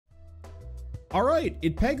Alright,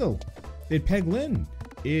 it Peglin.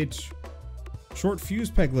 It short fuse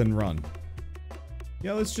Peglin run.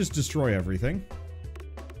 Yeah, let's just destroy everything.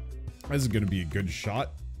 This is gonna be a good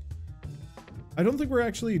shot. I don't think we're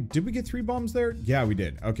actually... Did we get 3 bombs there? Yeah, we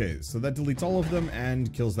did. Okay, so that deletes all of them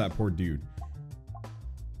and kills that poor dude.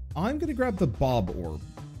 I'm gonna grab the Bob Orb.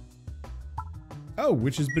 Oh,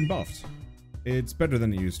 which has been buffed. It's better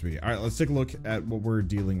than it used to be. Alright, let's take a look at what we're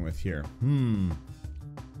dealing with here.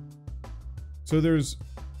 So there's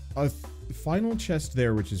a final chest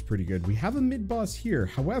there, which is pretty good. We have a mid-boss here.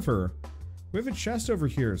 However, we have a chest over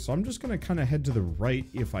here, so I'm just gonna kind of head to the right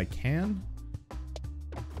if I can.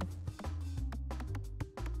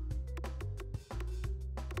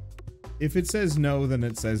 If it says no, then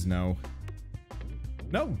it says no.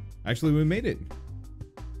 No, actually we made it.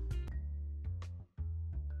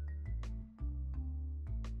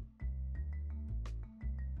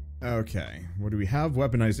 Okay, what do we have?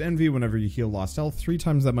 Weaponized Envy. Whenever you heal lost health, 3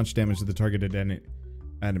 times that much damage to the targeted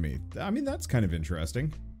enemy. I mean, that's kind of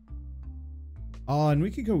interesting. And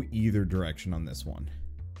we could go either direction on this one.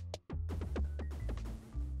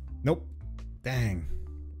 Nope. Dang.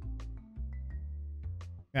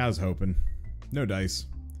 I was hoping. No dice.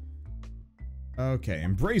 Okay,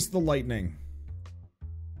 embrace the lightning.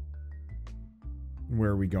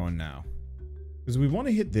 Where are we going now? Because we want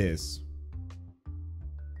to hit this.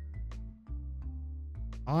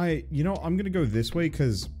 You know, I'm going to go this way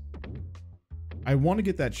because I want to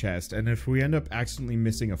get that chest. And if we end up accidentally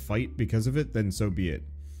missing a fight because of it, then so be it.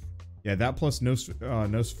 Yeah, that plus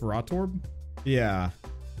Nosferatu? Yeah.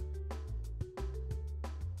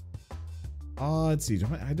 Let's see.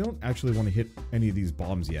 I don't actually want to hit any of these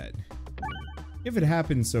bombs yet. If it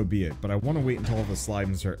happens, so be it. But I want to wait until all the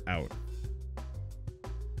slimes are out.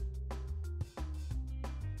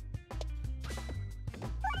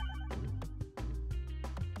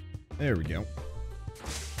 There we go.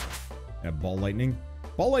 Yeah, ball lightning.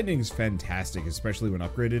 Ball lightning is fantastic, especially when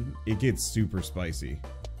upgraded. It gets super spicy.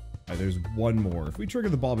 There's one more. If we trigger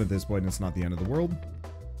the bomb at this point, it's not the end of the world.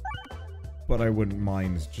 But I wouldn't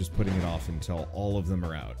mind just putting it off until all of them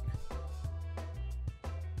are out.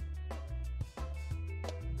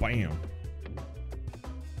 Bam.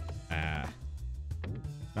 Ah.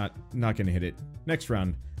 Not gonna hit it. Next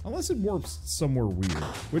round. Unless it warps somewhere weird,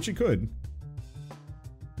 which it could.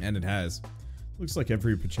 And it has. Looks like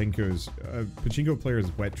every Pachinko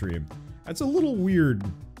player's wet dream. That's a little weird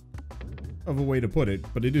of a way to put it,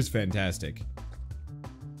 but it is fantastic.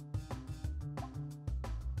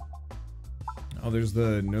 Oh, there's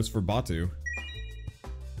the Nosferatu.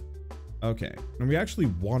 Okay, and we actually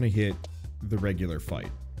want to hit the regular fight.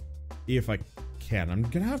 If I can. I'm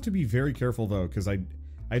gonna have to be very careful though, because I'd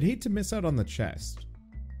hate to miss out on the chest.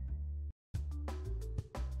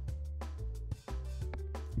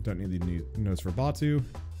 Don't need the Nosferatu.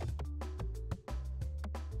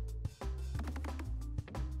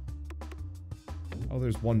 Oh,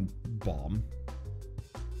 there's one bomb.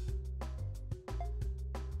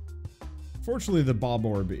 Fortunately, the Bob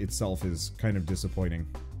Orb itself is kind of disappointing.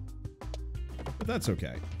 But that's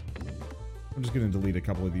okay. I'm just going to delete a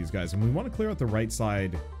couple of these guys. And we want to clear out the right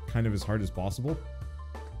side kind of as hard as possible.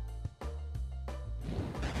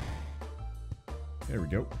 There we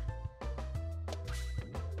go.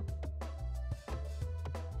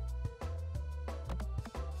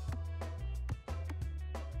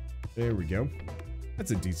 There we go.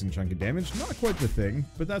 That's a decent chunk of damage. Not quite the thing,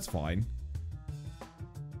 but that's fine.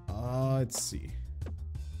 Let's see.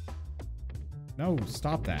 No,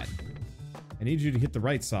 stop that. I need you to hit the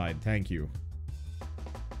right side. Thank you.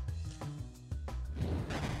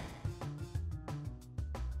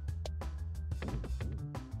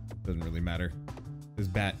 Doesn't really matter. This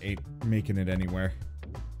bat ain't making it anywhere.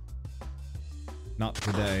 Not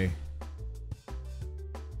today.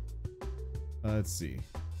 Let's see.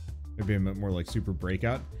 Maybe a bit more like Super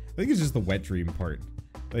Breakout. I think it's just the wet dream part.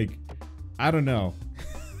 Like, I don't know.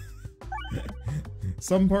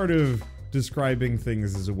 Some part of describing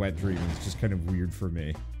things as a wet dream is just kind of weird for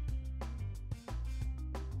me.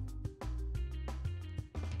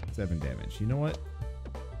 7 damage. You know what?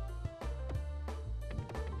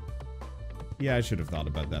 Yeah, I should have thought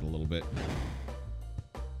about that a little bit.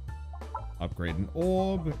 Upgrade an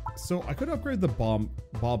orb. So I could upgrade the Bob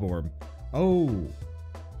Orb. Oh,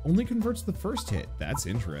 only converts the first hit. That's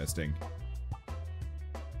interesting.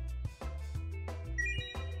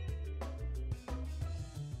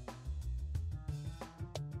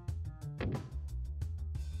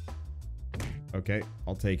 Okay,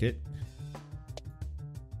 I'll take it.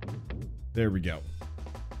 There we go.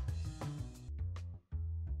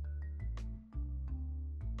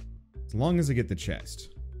 As long as I get the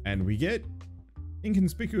chest. And we get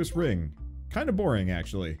Inconspicuous ring. Kind of boring,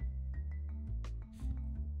 actually.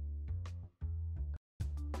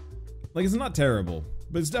 Like, it's not terrible,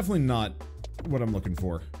 but it's definitely not what I'm looking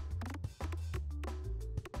for.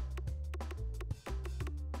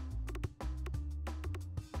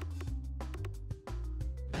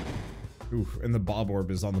 Oof, and the bob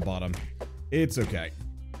orb is on the bottom. It's okay.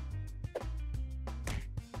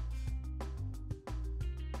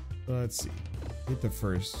 Let's see. Hit the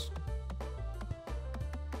first.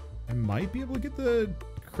 I might be able to get the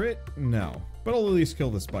crit? No. But I'll at least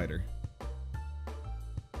kill the spider.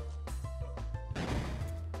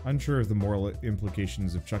 Unsure of the moral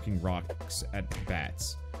implications of chucking rocks at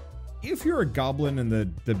bats. If you're a goblin and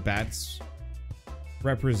the bats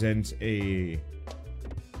represent an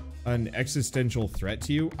existential threat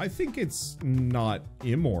to you, I think it's not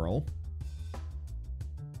immoral.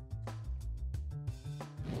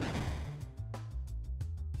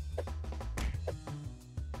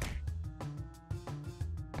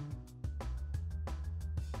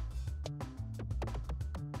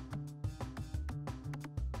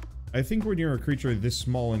 I think when you're a creature this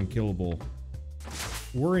small and killable,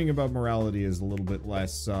 worrying about morality is a little bit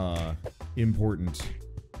less important.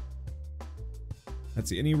 Let's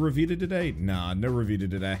see, any Revita today? Nah, no Revita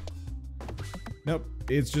today. Nope,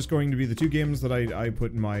 it's just going to be the 2 games that I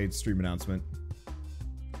put in my stream announcement.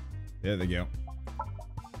 There they go.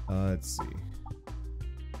 Let's see.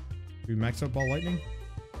 Do we max out Ball Lightning?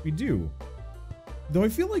 We do. Though I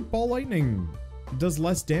feel like Ball Lightning does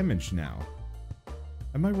less damage now.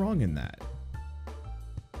 Am I wrong in that?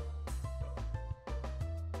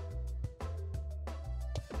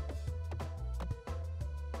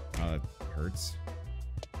 It hurts.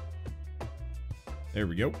 There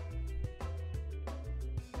we go.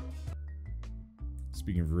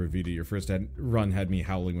 Speaking of Revita, your first run had me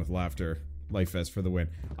howling with laughter. Life Vest for the win.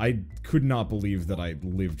 I could not believe that I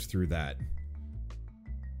lived through that.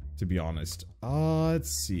 To be honest.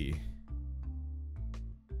 Let's see.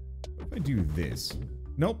 What if I do this?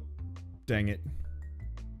 Nope. Dang it.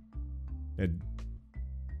 I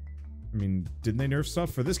mean, didn't they nerf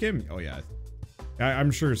stuff for this game? Oh yeah.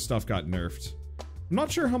 I'm sure stuff got nerfed. I'm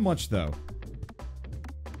not sure how much though.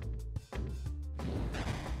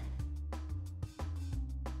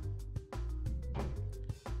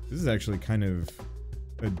 This is actually kind of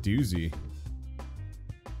a doozy.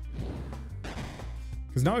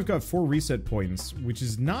 Because now I've got 4 reset points, which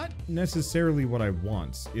is not necessarily what I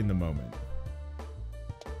want in the moment.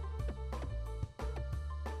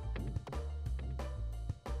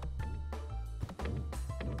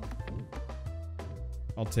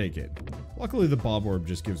 I'll take it. Luckily the bob orb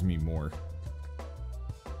just gives me more.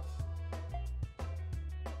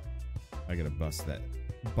 I gotta buff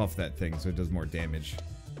that thing so it does more damage.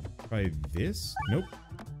 Try this? Nope.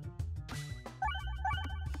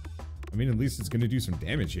 I mean, at least it's gonna do some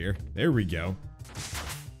damage here. There we go.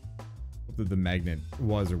 Hope that the magnet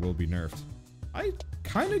was or will be nerfed. I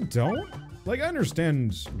kinda don't. Like, I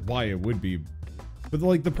understand why it would be. But,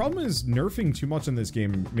 like, the problem is nerfing too much in this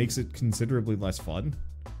game makes it considerably less fun.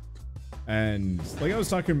 And, like, I was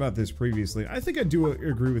talking about this previously. I think I do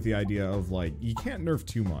agree with the idea of, like, you can't nerf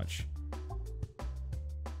too much.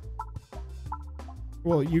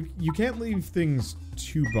 Well, you can't leave things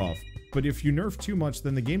too buff, but if you nerf too much,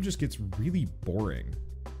 then the game just gets really boring.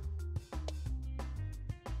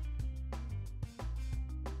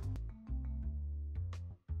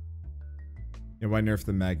 And why nerf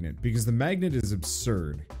the magnet? Because the magnet is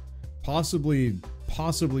absurd. Possibly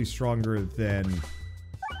stronger than...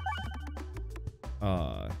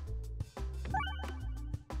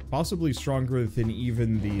 possibly stronger than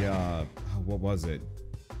even the, what was it?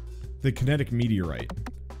 The kinetic meteorite.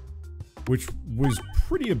 Which was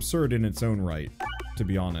pretty absurd in its own right, to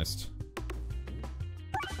be honest.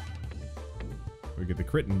 We get the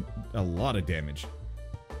crit and a lot of damage.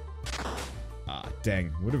 Ah,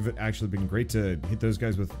 dang. Would have actually been great to hit those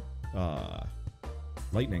guys with,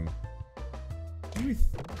 lightning. Do we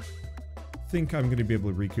think I'm going to be able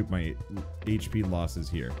to recoup my HP losses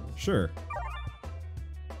here? Sure.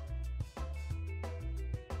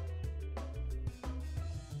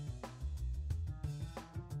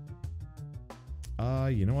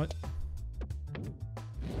 You know what?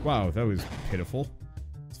 Wow, that was pitiful.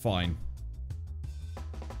 It's fine.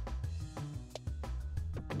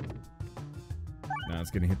 Now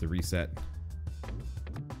it's gonna hit the reset.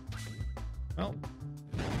 Well,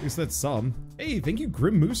 at least that's some. Hey, thank you,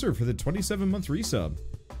 Grim Mooser, for the 27-month resub.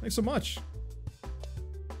 Thanks so much.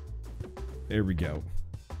 There we go.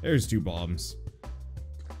 There's 2 bombs.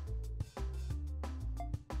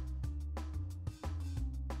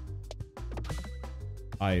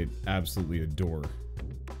 I absolutely adore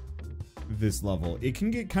this level. It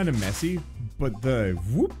can get kind of messy, but the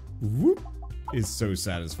whoop whoop is so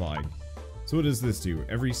satisfying. So what does this do?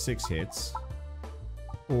 Every 6 hits,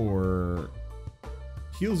 or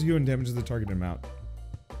heals you and damages the target amount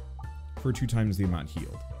for 2 times the amount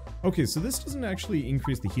healed. Okay, so this doesn't actually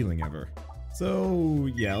increase the healing ever. So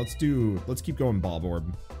yeah, let's keep going Bob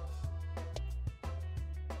Orb.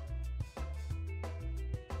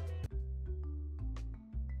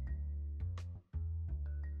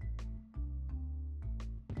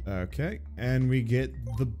 Okay, and we get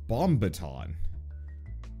the bomb baton.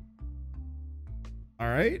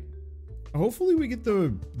 Alright. Hopefully we get the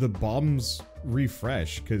bombs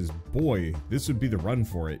refresh, because boy, this would be the run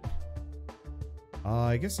for it.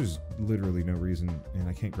 I guess there's literally no reason, and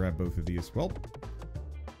I can't grab both of these. Well.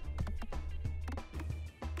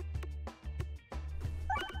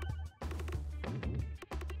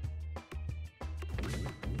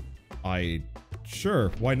 Sure,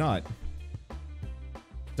 why not?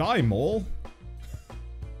 Die, mole!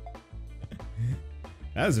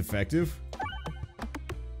 That was effective.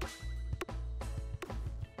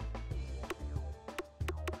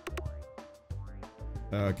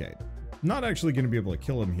 Okay. Not actually going to be able to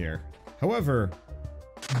kill him here. However,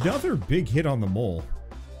 another big hit on the mole.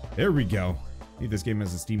 There we go. Need this game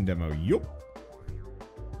as a Steam demo. Yup.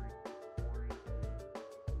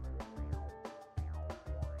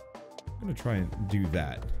 I'm going to try and do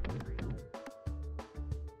that.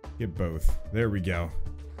 Get both. There we go.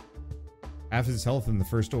 Half his health in the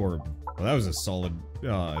first orb. Well, that was a solid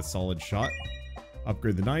shot.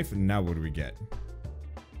 Upgrade the knife, and now what do we get?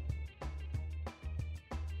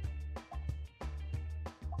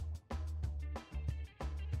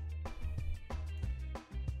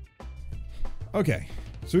 Okay,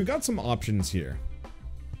 so we've got some options here.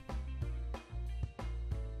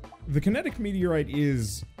 The kinetic meteorite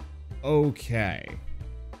is okay.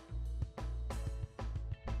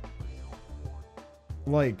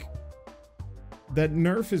 Like, that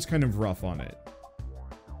nerf is kind of rough on it.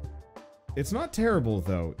 It's not terrible,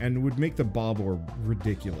 though, and would make the Bob Orb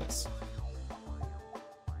ridiculous.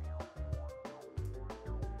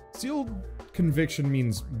 Sealed Conviction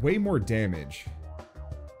means way more damage.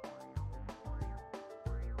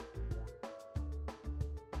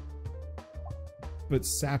 But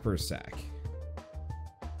Sapper Sack.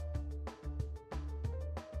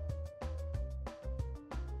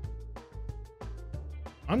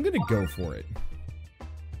 I'm gonna go for it.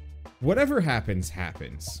 Whatever happens,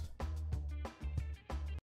 happens.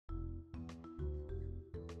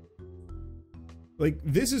 Like,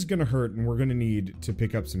 this is gonna hurt and we're gonna need to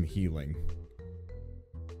pick up some healing.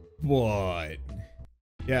 But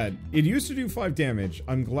yeah, it used to do 5 damage.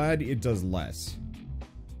 I'm glad it does less.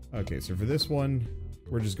 Okay, so for this one,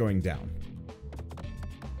 we're just going down.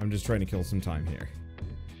 I'm just trying to kill some time here.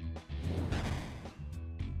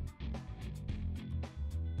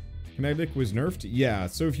 Kinetic was nerfed? Yeah,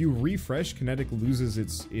 so if you refresh, Kinetic loses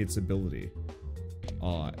its ability.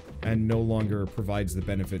 And no longer provides the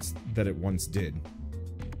benefits that it once did.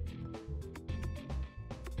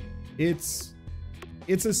 It's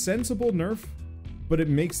a sensible nerf, but it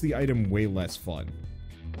makes the item way less fun.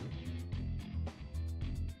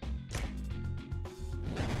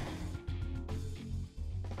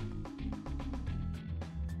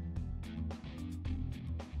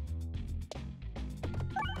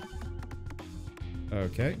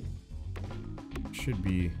 Okay. Should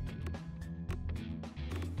be...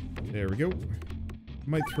 There we go.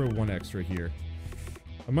 Might throw 1 extra here.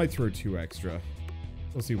 I might throw 2 extra.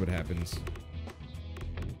 We'll see what happens.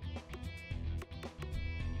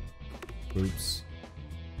 Oops.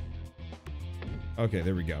 Okay,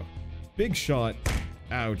 there we go. Big shot.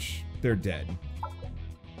 Ouch. They're dead.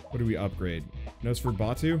 What do we upgrade?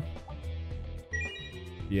 Nosferatu?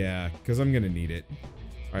 Yeah, because I'm going to need it.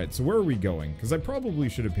 Alright, so where are we going? Because I probably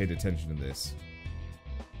should have paid attention to this.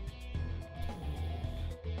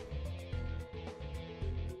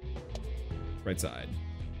 Right side.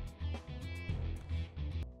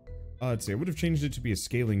 Let's see, I would have changed it to be a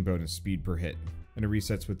scaling bonus speed per hit. And it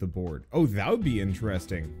resets with the board. Oh, that would be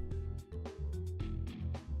interesting.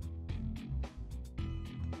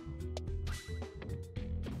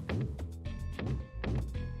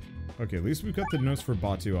 Okay, at least we've got the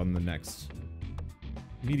Nosferatu on the next.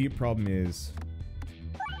 Immediate problem is...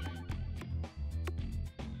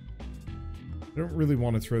 I don't really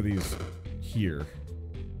want to throw these here.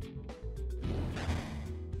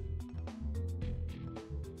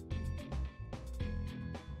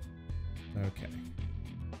 Okay.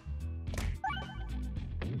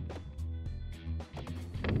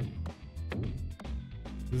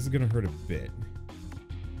 This is gonna hurt a bit.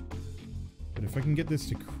 But if I can get this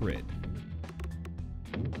to crit.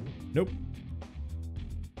 Nope.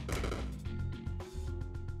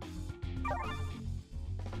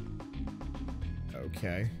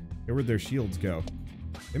 Okay. Where'd their shields go?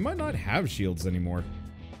 They might not have shields anymore.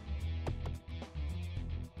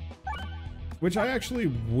 Which I actually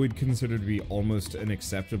would consider to be almost an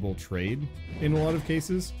acceptable trade in a lot of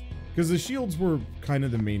cases. Because the shields were kind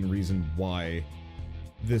of the main reason why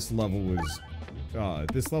this level was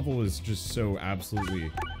just so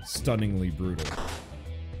absolutely stunningly brutal.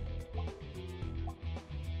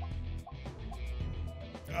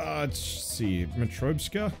 Let's see.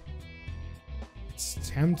 Matryoshka? It's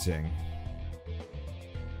tempting.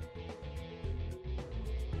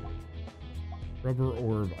 Rubber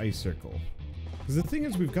orb, icicle. Because the thing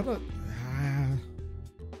is, we've got a...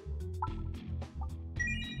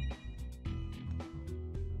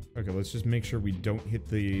 Okay, let's just make sure we don't hit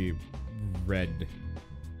the red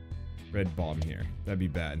bomb here. That'd be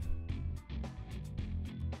bad.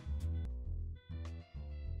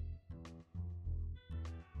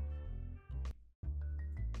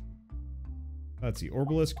 Let's see,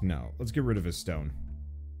 Orbalisk? No. Let's get rid of his stone.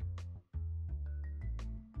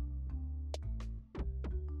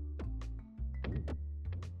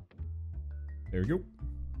 There we go.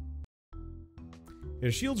 Yeah,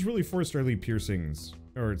 shields really forced early piercings.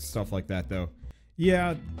 Or stuff like that, though.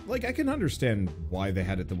 Yeah, like, I can understand why they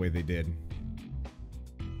had it the way they did.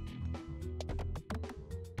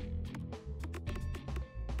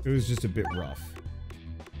 It was just a bit rough.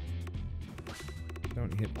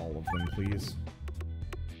 Don't hit all of them, please.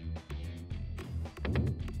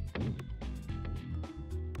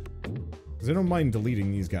 Because I don't mind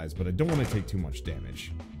deleting these guys, but I don't want to take too much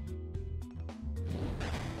damage.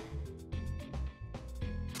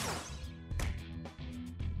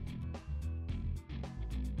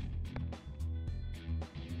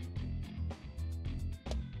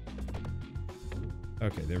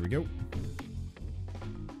 Okay, there we go.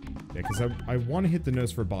 Yeah, because I want to hit the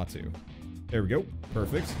nose for Batu. There we go.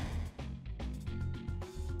 Perfect.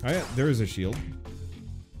 Oh yeah, there is a shield.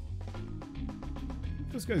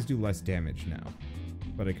 Those guys do less damage now,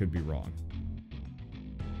 but I could be wrong.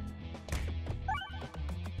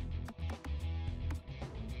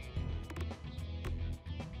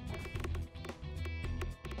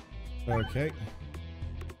 Okay.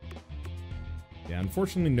 Yeah,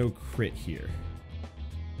 unfortunately no crit here,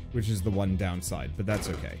 which is the one downside, but that's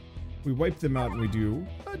okay. We wipe them out and we do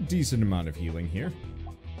a decent amount of healing here.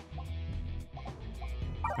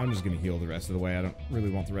 I'm just going to heal the rest of the way. I don't really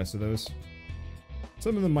want the rest of those.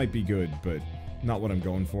 Some of them might be good, but not what I'm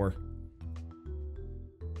going for.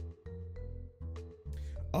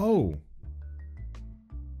 Oh!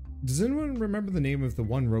 Does anyone remember the name of the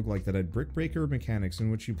one roguelike that had brick breaker mechanics in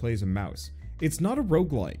which you play as a mouse? It's not a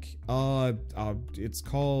roguelike. It's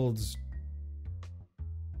called...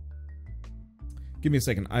 Give me a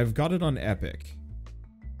second. I've got it on Epic.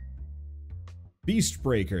 Beast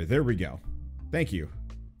Breaker. There we go. Thank you.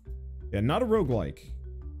 Yeah, not a roguelike.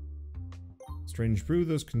 Strange Brew.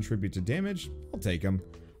 Those contribute to damage. I'll take them.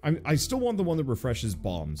 I still want the one that refreshes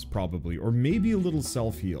bombs, probably. Or maybe a little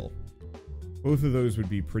self-heal. Both of those would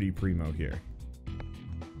be pretty primo here.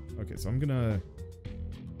 Okay, so I'm gonna...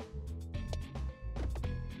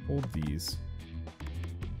 hold these.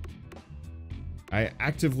 I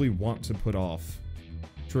actively want to put off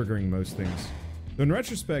triggering most things. Though in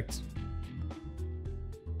retrospect...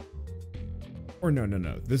 Or no.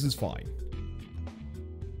 This is fine.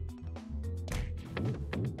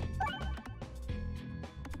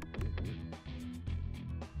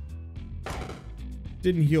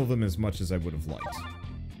 Didn't heal them as much as I would have liked.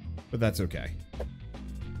 But that's okay.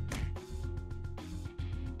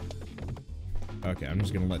 Okay, I'm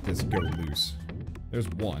just gonna let this go loose. There's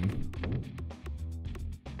one.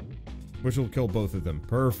 Which will kill both of them.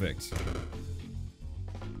 Perfect.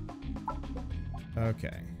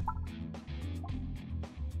 Okay.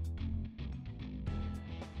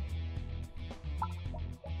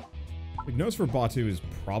 Big Nose for Batu is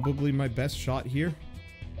probably my best shot here.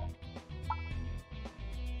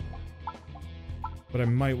 But I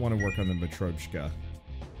might want to work on the Matryoshka.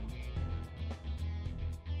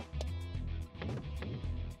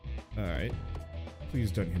 Alright.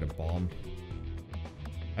 Please don't hit a bomb.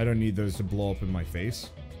 I don't need those to blow up in my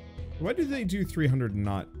face. Why do they do 300 and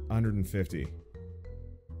not 150?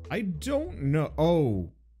 I don't know. Oh.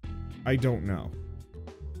 I don't know.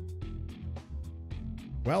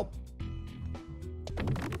 Well.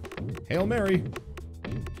 Hail Mary.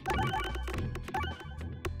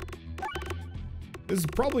 This is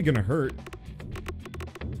probably gonna hurt.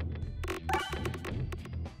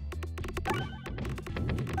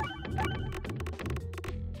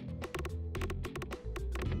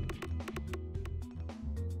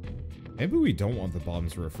 Maybe we don't want the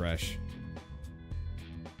bombs to refresh.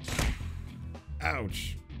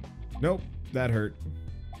 Ouch. Nope, that hurt.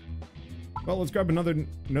 Well, let's grab another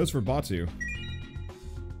nose for Batu.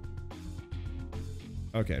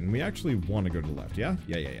 Okay, and we actually want to go to the left, yeah?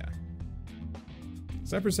 Yeah.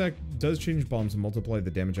 Cypress does change bombs and multiply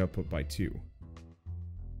the damage output by 2.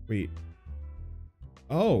 Wait.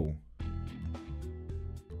 Oh.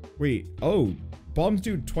 Wait. Oh. Bombs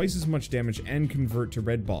do twice as much damage and convert to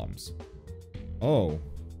red bombs. Oh.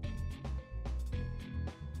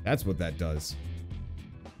 That's what that does.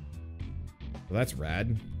 Well, that's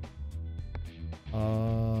rad.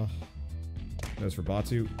 That's for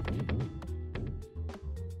Batu.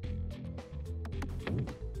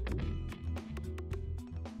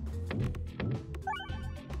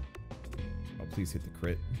 Oh, please hit the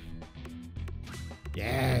crit.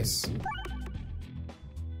 Yes!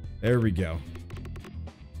 There we go.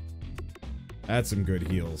 That's some good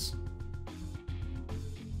heals.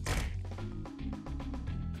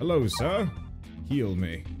 Hello, sir. Heal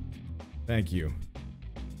me. Thank you.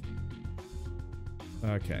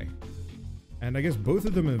 Okay. And I guess both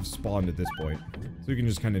of them have spawned at this point. So we can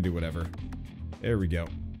just kind of do whatever. There we go.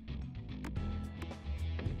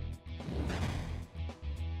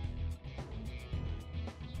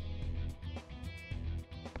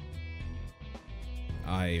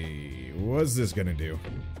 What's this gonna do?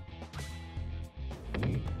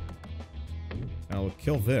 I'll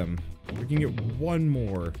kill them. We can get one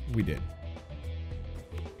more. We did.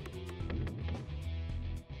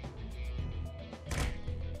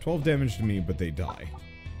 $12 damage to me, but they die.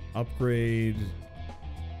 Upgrade.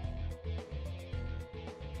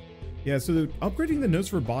 Yeah, so upgrading the notes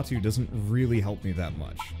for Batu doesn't really help me that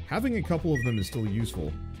much. Having a couple of them is still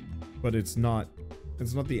useful, but it's not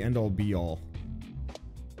the end all be all.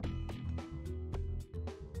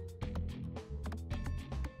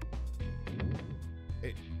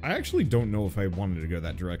 I actually don't know if I wanted to go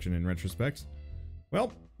that direction in retrospect.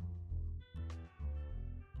 Well,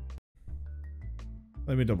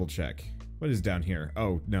 let me double check. What is down here?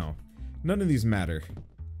 Oh, no. None of these matter.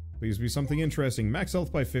 Please be something interesting. Max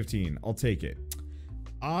health by 15. I'll take it.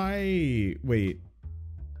 Wait.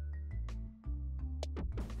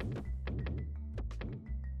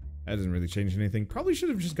 That doesn't really change anything. Probably should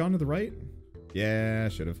have just gone to the right. Yeah,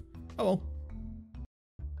 should have. Oh well.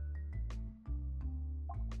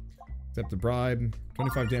 Accept the bribe.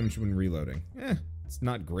 25 damage when reloading. It's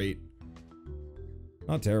not great.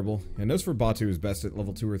 Not terrible. And Nose for Batu is best at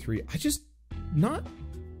level 2 or 3. I just... not...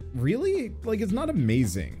 really? Like, it's not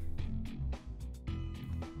amazing.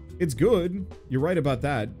 It's good. You're right about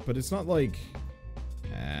that. But it's not like...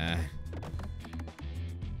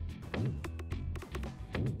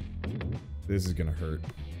 This is gonna hurt.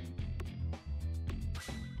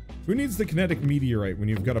 Who needs the kinetic meteorite when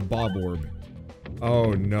you've got a bob orb?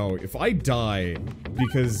 Oh no, if I die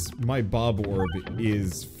because my bob orb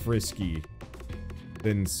is frisky,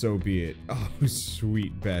 then so be it. Oh,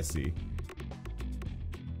 sweet Bessie.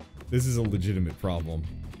 This is a legitimate problem.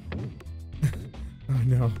 Oh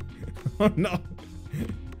no. Oh no.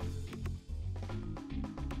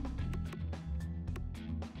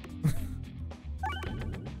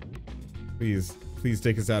 Please, please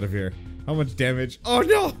take us out of here. How much damage? Oh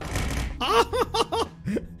no!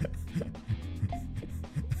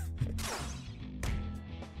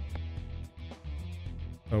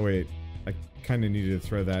 Oh wait, I kind of needed to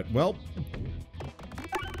throw that. Well.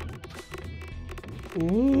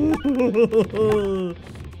 Ooh.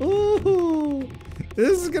 Ooh.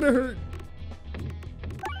 This is gonna hurt.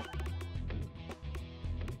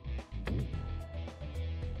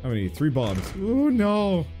 How many? 3 bombs. Oh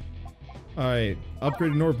no. Alright,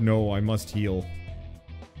 upgrade an orb? No, I must heal.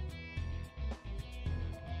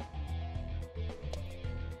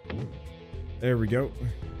 There we go.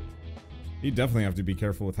 You definitely have to be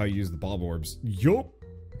careful with how you use the bob orbs. Yup!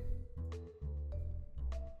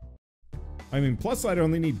 I mean, plus side I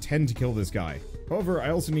only need 10 to kill this guy. However, I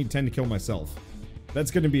also need 10 to kill myself. That's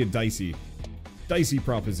gonna be a dicey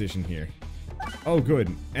proposition here. Oh good,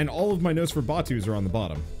 and all of my notes for Batus are on the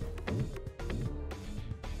bottom.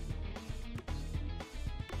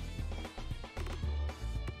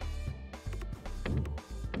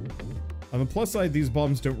 On the plus side, these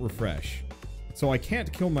bombs don't refresh. So I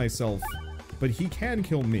can't kill myself, but he can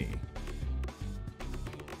kill me.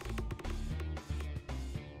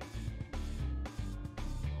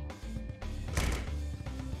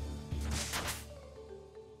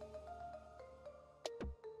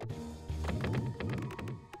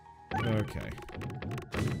 Okay.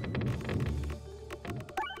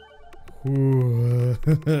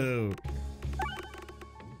 Whoa.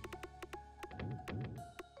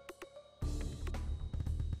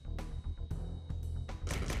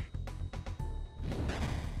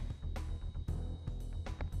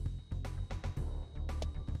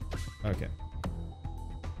 Okay.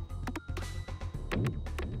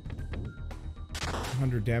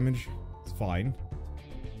 100 damage. It's fine.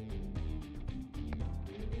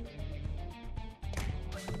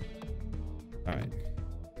 Alright.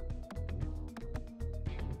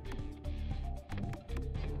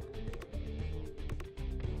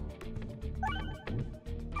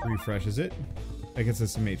 Refreshes it. That gets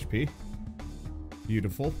us some HP.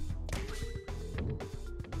 Beautiful.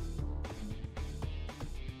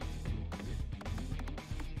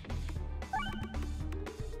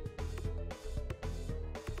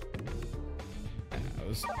 I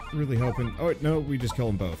was really hoping... Oh, no, we just kill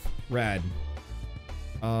them both. Rad.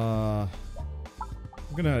 I'm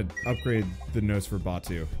gonna upgrade the nose for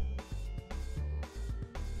Batu.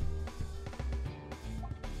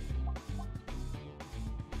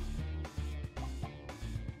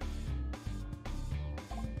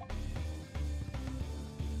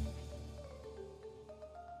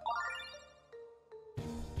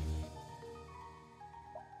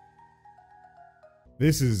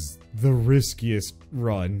 This is the riskiest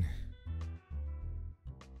run.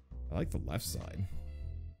 I like the left side.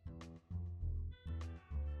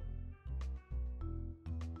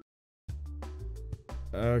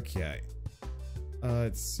 Okay.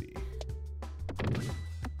 Let's see.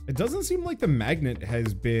 It doesn't seem like the magnet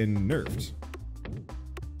has been nerfed.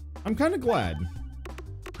 I'm kind of glad.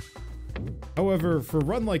 However, for a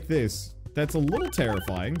run like this, that's a little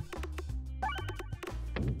terrifying.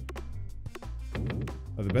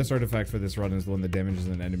 The best artifact for this run is the one that damages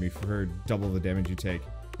an enemy for double the damage you take.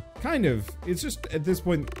 Kind of. It's just, at this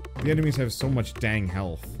point, the enemies have so much dang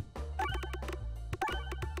health.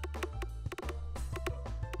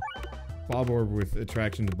 Bob Orb with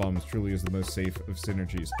attraction to bombs truly is the most safe of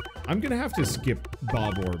synergies. I'm gonna have to skip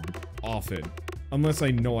Bob Orb often, unless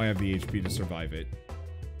I know I have the HP to survive it.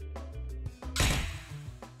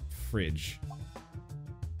 Fridge.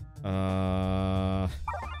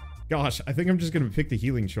 Gosh, I think I'm just gonna pick the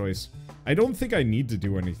healing choice. I don't think I need to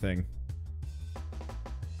do anything.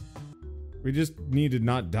 We just need to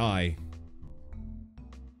not die.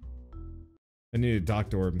 I need a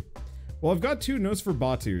Doctor Orb. Well, I've got 2 Nose for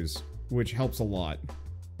Batus, which helps a lot.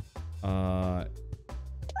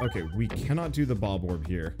 Okay, we cannot do the Bob Orb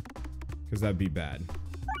here, because that'd be bad.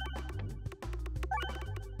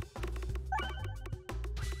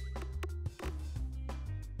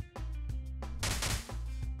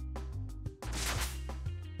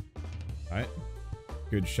 Alright.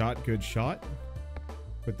 Good shot, good shot.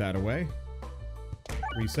 Put that away.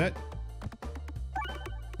 Reset.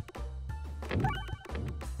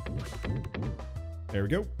 There we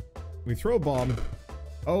go. We throw a bomb.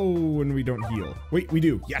 Oh, and we don't heal. Wait, we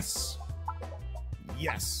do. Yes!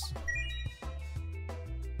 Yes!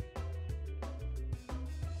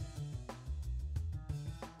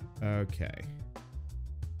 Okay.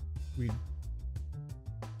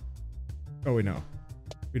 Oh, wait, no.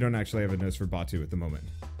 We don't actually have a nose for Batu at the moment.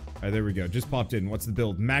 Alright, there we go. Just popped in. What's the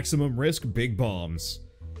build? Maximum risk, big bombs.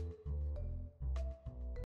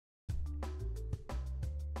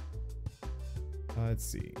 Let's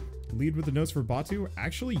see. Lead with the nose for Batu?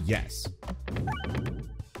 Actually, yes.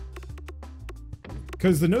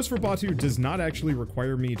 Because the nose for Batu does not actually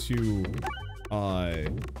require me to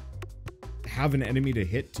have an enemy to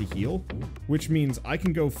hit to heal, which means I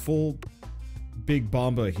can go full big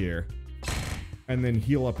bomba here and then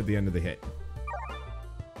heal up at the end of the hit.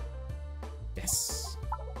 Yes.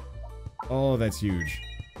 Oh, that's huge.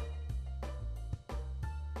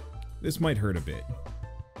 This might hurt a bit.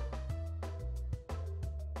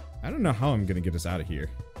 I don't know how I'm gonna get us out of here.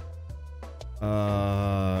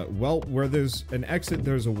 Well, where there's an exit,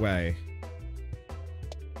 there's a way.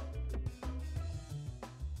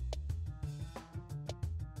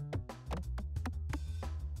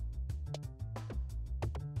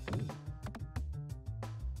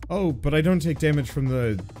 Oh, but I don't take damage from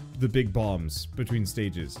the big bombs between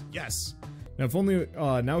stages. Yes! Now if only,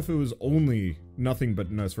 now if it was only nothing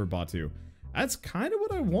but nose for Batu. That's kind of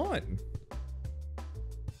what I want.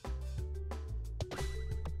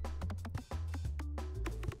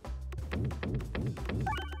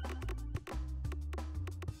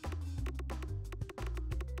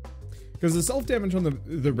 Because the self-damage on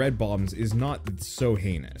the red bombs is not so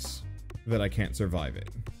heinous that I can't survive it.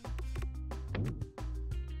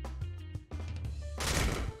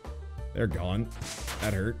 They're gone.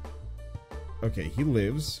 That hurt. Okay, he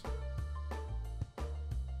lives.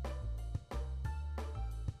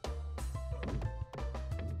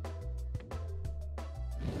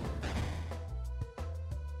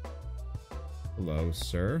 Hello,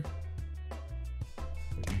 sir.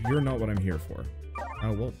 You're not what I'm here for.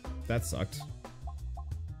 Oh, well, that sucked.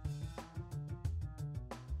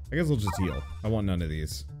 I guess I'll just heal. I want none of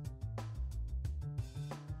these.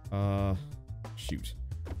 Shoot.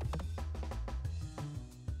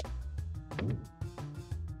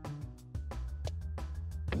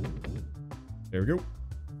 There we go.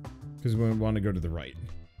 Because we want to go to the right.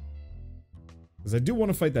 Because I do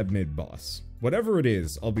want to fight that mid-boss. Whatever it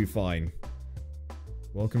is, I'll be fine.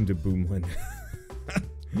 Welcome to Boomland.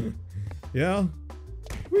 Yeah.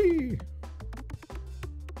 Whee!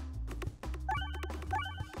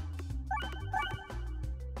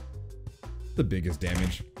 The biggest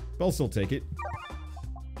damage. But I'll still take it.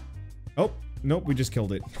 Oh, nope, we just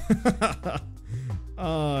killed it.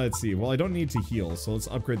 Let's see. Well, I don't need to heal, so let's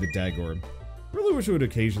upgrade the Dag Orb. Really wish it would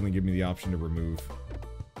occasionally give me the option to remove,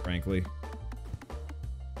 frankly.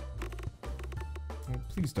 Oh,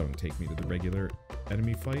 please don't take me to the regular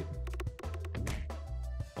enemy fight.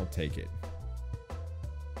 I'll take it.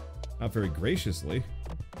 Not very graciously.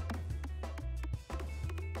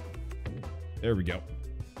 There we go.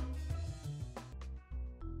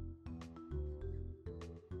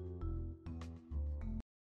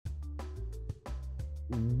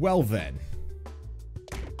 Well then.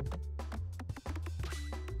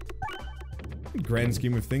 In the grand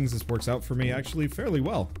scheme of things, this works out for me actually fairly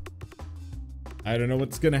well. I don't know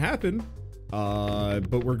what's gonna happen,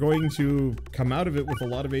 but we're going to come out of it with a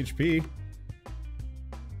lot of HP.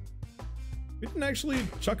 We didn't actually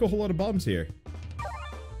chuck a whole lot of bombs here.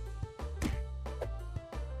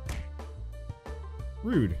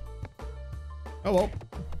 Rude. Oh well.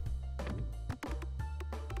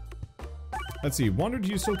 Let's see, Wander, do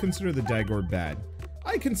you still consider the Dag Orb bad?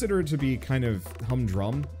 I consider it to be kind of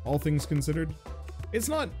humdrum, all things considered. It's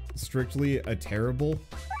not strictly a terrible,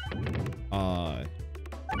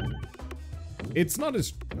 it's not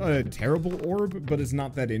a terrible orb, but it's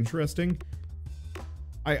not that interesting.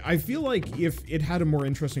 I feel like if it had a more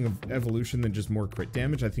interesting evolution than just more crit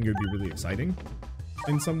damage, I think it would be really exciting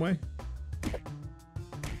in some way.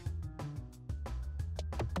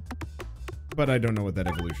 But I don't know what that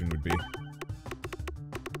evolution would be.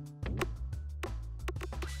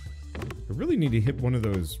 I really need to hit one of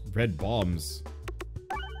those red bombs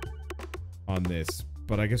on this,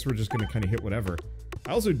 but I guess we're just gonna kind of hit whatever.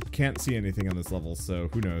 I also can't see anything on this level, so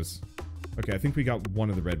who knows. Okay, I think we got one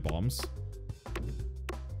of the red bombs.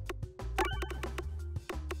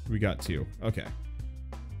 We got two. Okay.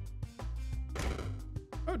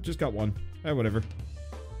 Oh, just got one. Whatever.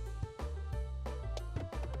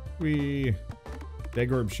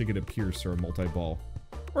 Dag Orb should get a pierce or a multi-ball.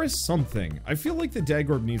 Or something. I feel like the Dag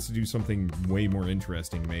Orb needs to do something way more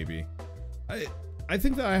interesting, maybe. I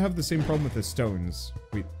think that I have the same problem with the stones.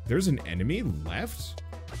 Wait, there's an enemy left?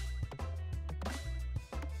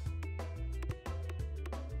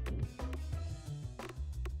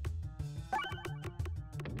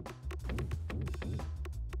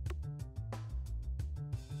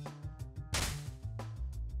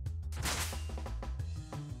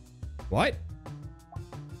 What?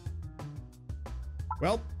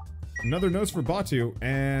 Well, another nose for Batu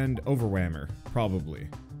and Overwhammer, probably.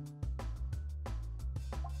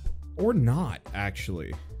 Or not,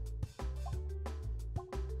 actually.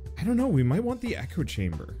 I don't know, we might want the Echo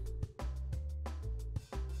Chamber.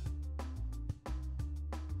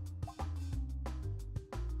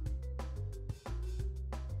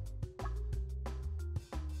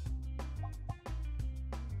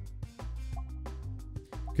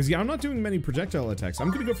 Because, yeah, I'm not doing many projectile attacks. I'm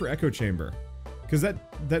going to go for Echo Chamber. Because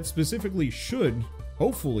that specifically should,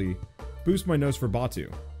 hopefully, boost my nose for Batu.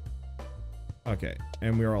 Okay,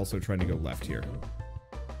 and we are also trying to go left here.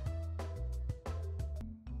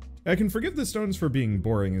 I can forgive the stones for being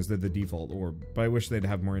boring as they're the default orb, but I wish they'd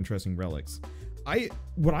have more interesting relics.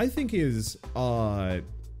 What I think is, oh,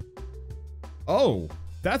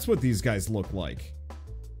 that's what these guys look like.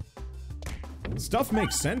 Stuff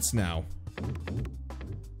makes sense now.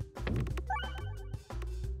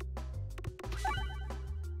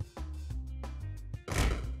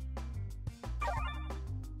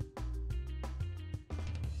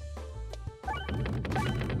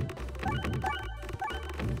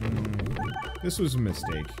 This was a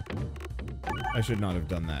mistake. I should not have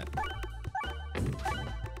done that.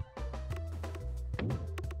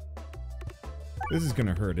 This is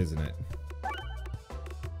gonna hurt, isn't it?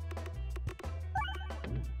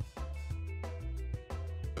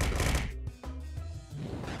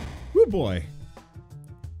 Woo boy!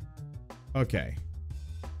 Okay.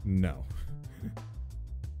 No.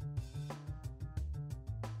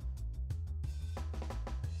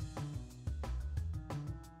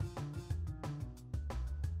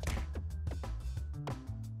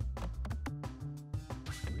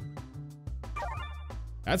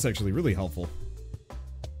 That's actually really helpful.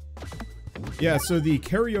 Yeah, so the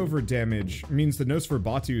carryover damage means the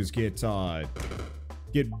Nosferbatus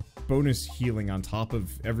get bonus healing on top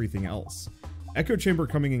of everything else. Echo Chamber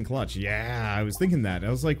coming in clutch. Yeah, I was thinking that. I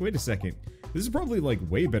was like, wait a second. This is probably like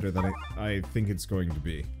way better than I think it's going to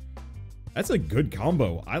be. That's a good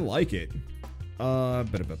combo. I like it. Yeah,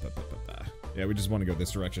 we just want to go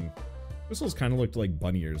this direction. Whistles kind of looked like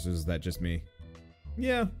bunny ears. Is that just me?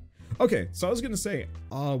 Yeah. Okay, so I was gonna say,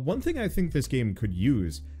 one thing I think this game could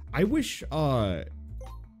use, I wish,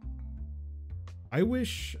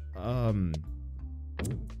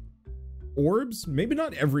 orbs, maybe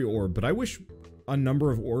not every orb, but I wish a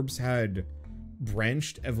number of orbs had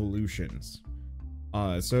branched evolutions.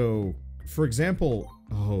 So, for example,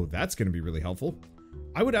 oh, that's gonna be really helpful.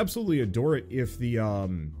 I would absolutely adore it if the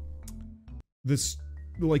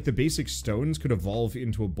basic stones could evolve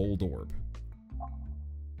into a bold orb.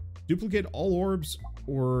 Duplicate all orbs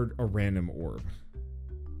or a random orb.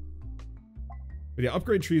 But yeah,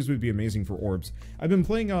 upgrade trees would be amazing for orbs. I've been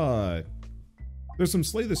playing, there's some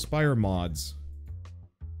Slay the Spire mods.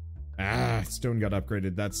 Ah, stone got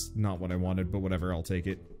upgraded. That's not what I wanted, but whatever, I'll take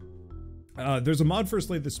it. There's a mod for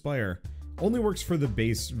Slay the Spire. Only works for the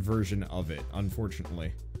base version of it,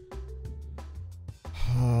 unfortunately.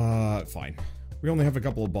 Fine. We only have a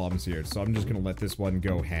couple of bombs here, so I'm just gonna let this one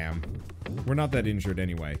go ham. We're not that injured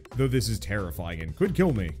anyway, though this is terrifying and could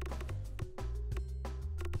kill me.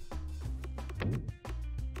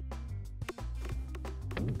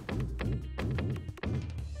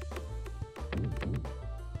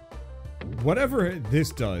 Whatever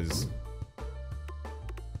this does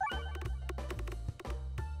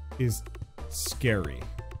is scary.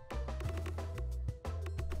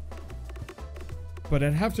 But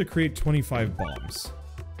I'd have to create 25 bombs.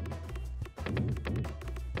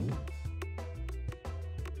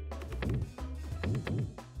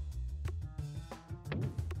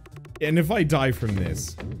 And if I die from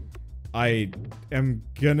this, I'm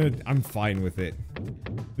fine with it.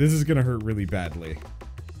 This is gonna hurt really badly.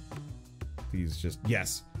 Please just,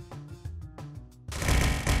 yes.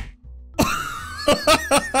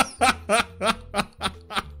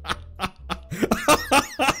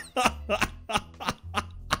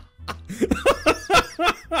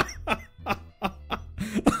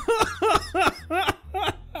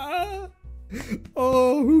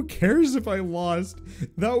 Oh, who cares if I lost?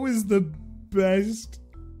 That was the best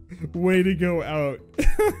way to go out.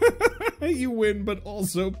 You win, but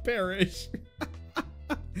also perish.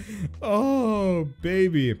 Oh,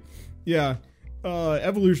 baby. Yeah,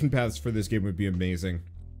 evolution paths for this game would be amazing.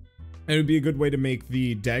 And it would be a good way to make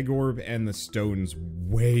the Dagorb and the stones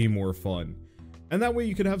way more fun. And that way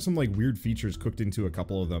you could have some, like, weird features cooked into a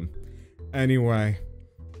couple of them. Anyway,